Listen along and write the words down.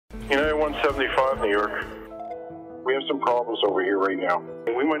United 175, New York. We have some problems over here right now.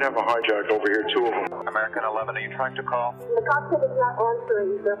 We might have a hijack over here, 2 of them. American 11, are you trying to call? The cockpit is not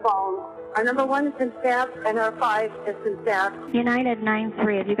answering their phone. Our number 1 has been staffed, and our 5 has been staffed. United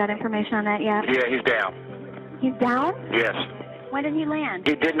 93, have you got information on that yet? Yeah, he's down. He's down? Yes. When did he land?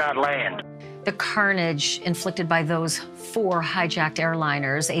 He did not land. The carnage inflicted by those 4 hijacked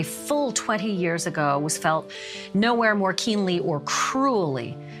airliners a full 20 years ago was felt nowhere more keenly or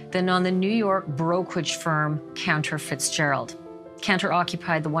cruelly than on the New York brokerage firm Cantor Fitzgerald. Cantor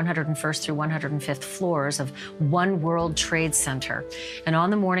occupied the 101st through 105th floors of One World Trade Center. And on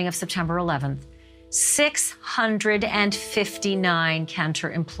the morning of September 11th, 659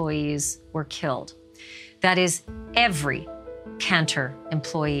 Cantor employees were killed. That is every Cantor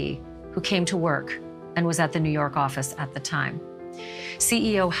employee who came to work and was at the New York office at the time.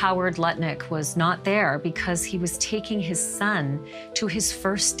 CEO Howard Lutnick was not there because he was taking his son to his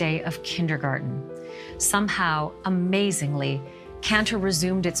first day of kindergarten. Somehow, amazingly, Cantor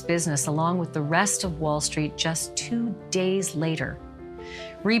resumed its business along with the rest of Wall Street just 2 days later.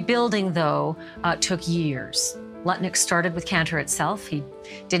 Rebuilding, though, took years. Lutnick started with Cantor itself. He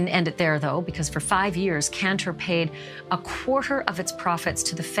didn't end it there, though, because for 5 years, Cantor paid a quarter of its profits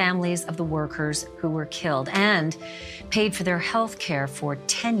to the families of the workers who were killed and paid for their health care for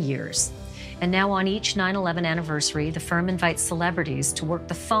 10 years. And now on each 9/11 anniversary, the firm invites celebrities to work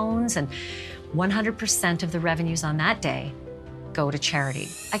the phones, and 100% of the revenues on that day go to charity.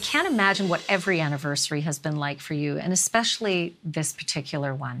 I can't imagine what every anniversary has been like for you, and especially this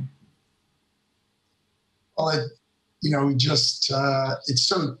particular one. Well,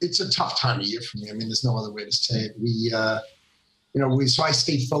 it's a tough time of year for me. I mean, there's no other way to say it. So I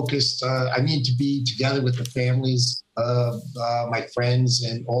stay focused. I need to be together with the families of my friends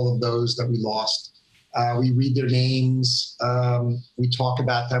and all of those that we lost. We read their names. We talk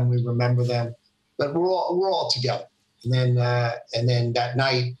about them. We remember them. But we're all together. And then that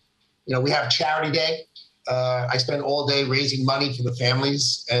night, we have charity day. I spent all day raising money for the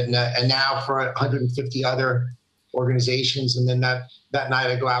families and now for 150 other organizations. And then that night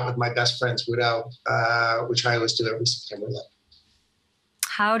I go out with my best friend's widow, which I always do every September 11th.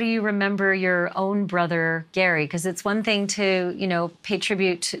 How do you remember your own brother, Gary? Because it's one thing to, pay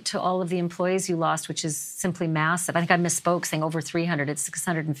tribute to all of the employees you lost, which is simply massive. I think I misspoke saying over 300, it's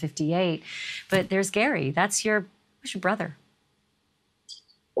 658. But there's Gary. Who's your brother?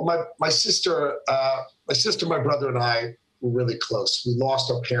 Well, my sister, my brother, and I were really close. We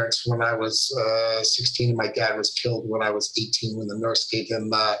lost our parents when I was 16, and my dad was killed when I was 18 when the nurse gave him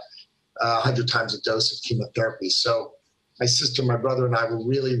 100 times a dose of chemotherapy. So my sister, my brother, and I were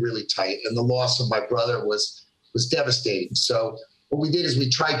really, really tight, and the loss of my brother was devastating. So what we did is we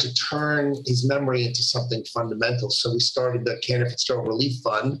tried to turn his memory into something fundamental. So we started the Cantor Fitzgerald Relief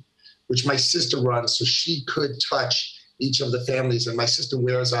Fund, which my sister runs, so she could touch each of the families. And my sister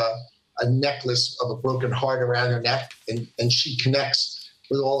wears a necklace of a broken heart around her neck, and she connects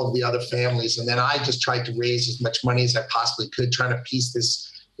with all of the other families. And then I just tried to raise as much money as I possibly could, trying to piece this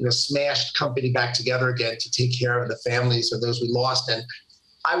smashed company back together again to take care of the families of those we lost. And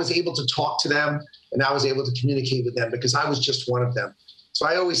I was able to talk to them, and I was able to communicate with them because I was just one of them. So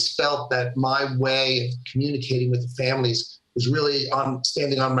I always felt that my way of communicating with the families was really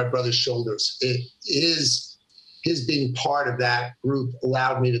standing on my brother's shoulders. His being part of that group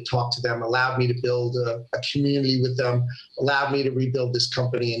allowed me to talk to them, allowed me to build a community with them, allowed me to rebuild this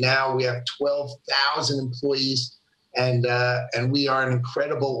company. And now we have 12,000 employees, and we are an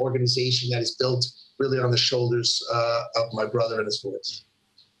incredible organization that is built really on the shoulders of my brother and his boys.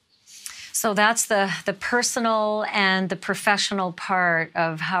 So that's the personal and the professional part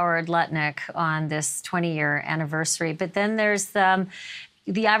of Howard Lutnick on this 20-year anniversary. But then there's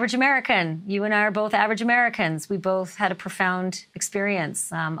the average American. You and I are both average Americans. We both had a profound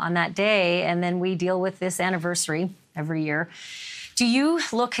experience on that day, and then we deal with this anniversary every year. Do you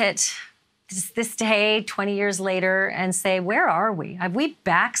look at this day 20 years later and say, where are we? Have we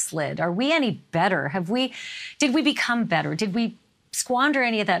backslid? Are we any better? Did we become better? Did we squander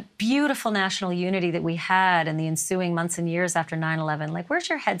any of that beautiful national unity that we had in the ensuing months and years after 9/11? Like, where's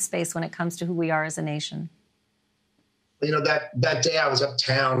your headspace when it comes to who we are as a nation? That day I was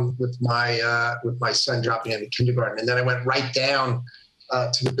uptown with my son dropping into kindergarten, and then I went right down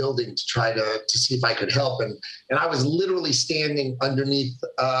to the building to try to see if I could help. And I was literally standing underneath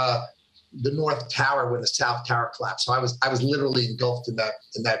the North Tower when the South Tower collapsed. So I was literally engulfed in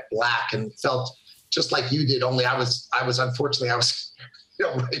that black, and felt just like you did. Only I was unfortunately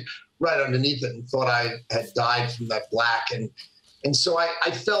right underneath it, and thought I had died from that black. And so I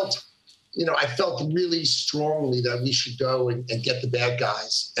felt I felt really strongly that we should go and get the bad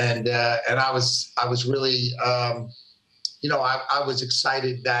guys. And I was really, I was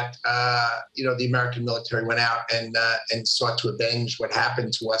excited that, the American military went out and sought to avenge what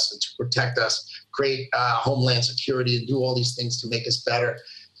happened to us and to protect us, create homeland security and do all these things to make us better.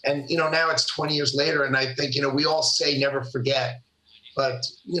 And, now it's 20 years later, and I think, we all say never forget. But,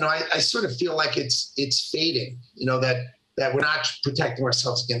 I sort of feel like it's fading, that we're not protecting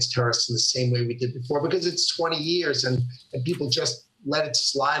ourselves against terrorists in the same way we did before, because it's 20 years and people just let it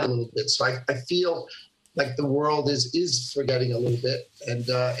slide a little bit. So I feel like the world is forgetting a little bit, and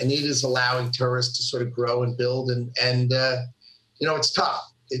it is allowing terrorists to sort of grow and build. And it's tough.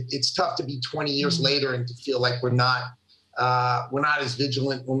 It's tough to be 20 years later and to feel like we're not as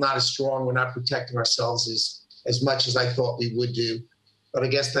vigilant, we're not as strong, we're not protecting ourselves as much as I thought we would do. But I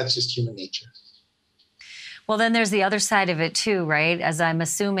guess that's just human nature. Well, then there's the other side of it too, right? As I'm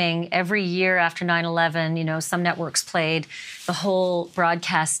assuming every year after 9/11, some networks played the whole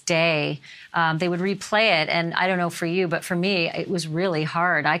broadcast day. They would replay it. And I don't know for you, but for me, it was really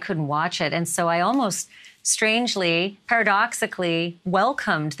hard. I couldn't watch it. And so I almost strangely, paradoxically,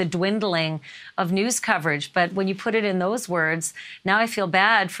 welcomed the dwindling of news coverage. But when you put it in those words, now I feel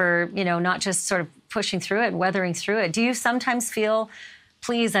bad for, not just sort of pushing through it and weathering through it. Do you sometimes feel,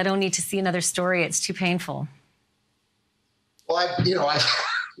 please, I don't need to see another story, it's too painful? Well,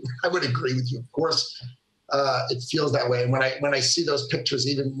 I would agree with you. Of course, it feels that way. And when I see those pictures,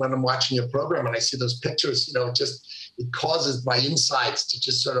 even when I'm watching your program and I see those pictures, it causes my insides to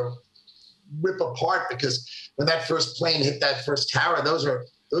just sort of rip apart, because when that first plane hit that first tower, those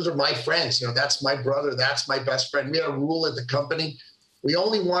are my friends. That's my brother. That's my best friend. We had a rule at the company. We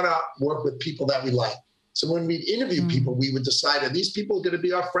only want to work with people that we like. So when we interview people, we would decide that these people are going to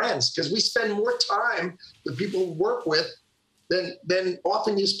be our friends, because we spend more time with people we work with than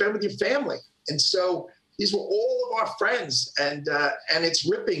often you spend with your family. And so these were all of our friends, and it's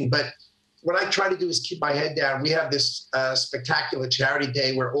ripping. But what I try to do is keep my head down. We have this spectacular charity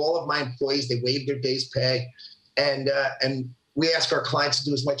day where all of my employees, they waive their day's pay, and we ask our clients to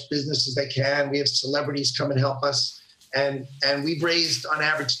do as much business as they can. We have celebrities come and help us. And we've raised on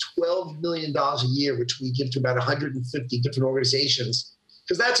average $12 million a year, which we give to about 150 different organizations,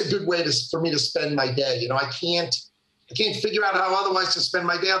 because that's a good way for me to spend my day. I can't figure out how otherwise to spend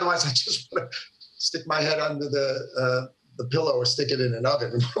my day. Otherwise, I just want to stick my head under the pillow or stick it in an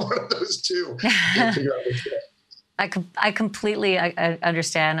oven. One of those two. Figure out what's there. I completely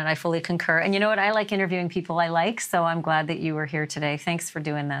understand, and I fully concur. And you know what? I like interviewing people I like, so I'm glad that you were here today. Thanks for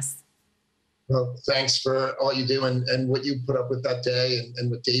doing this. Well, thanks for all you do and what you put up with that day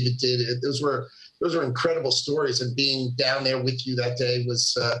and what David did. Those were incredible stories, and being down there with you that day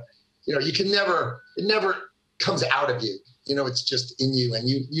was, it never comes out of you. It's just in you, and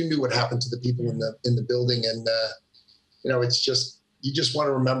you knew what happened to the people in the building, and it's just, you just want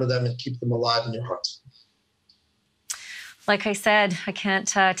to remember them and keep them alive in your hearts. Like I said, I can't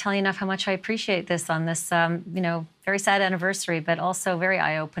tell you enough how much I appreciate this on this, very sad anniversary, but also very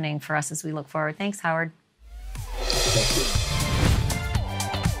eye-opening for us as we look forward. Thanks, Howard. Thank you.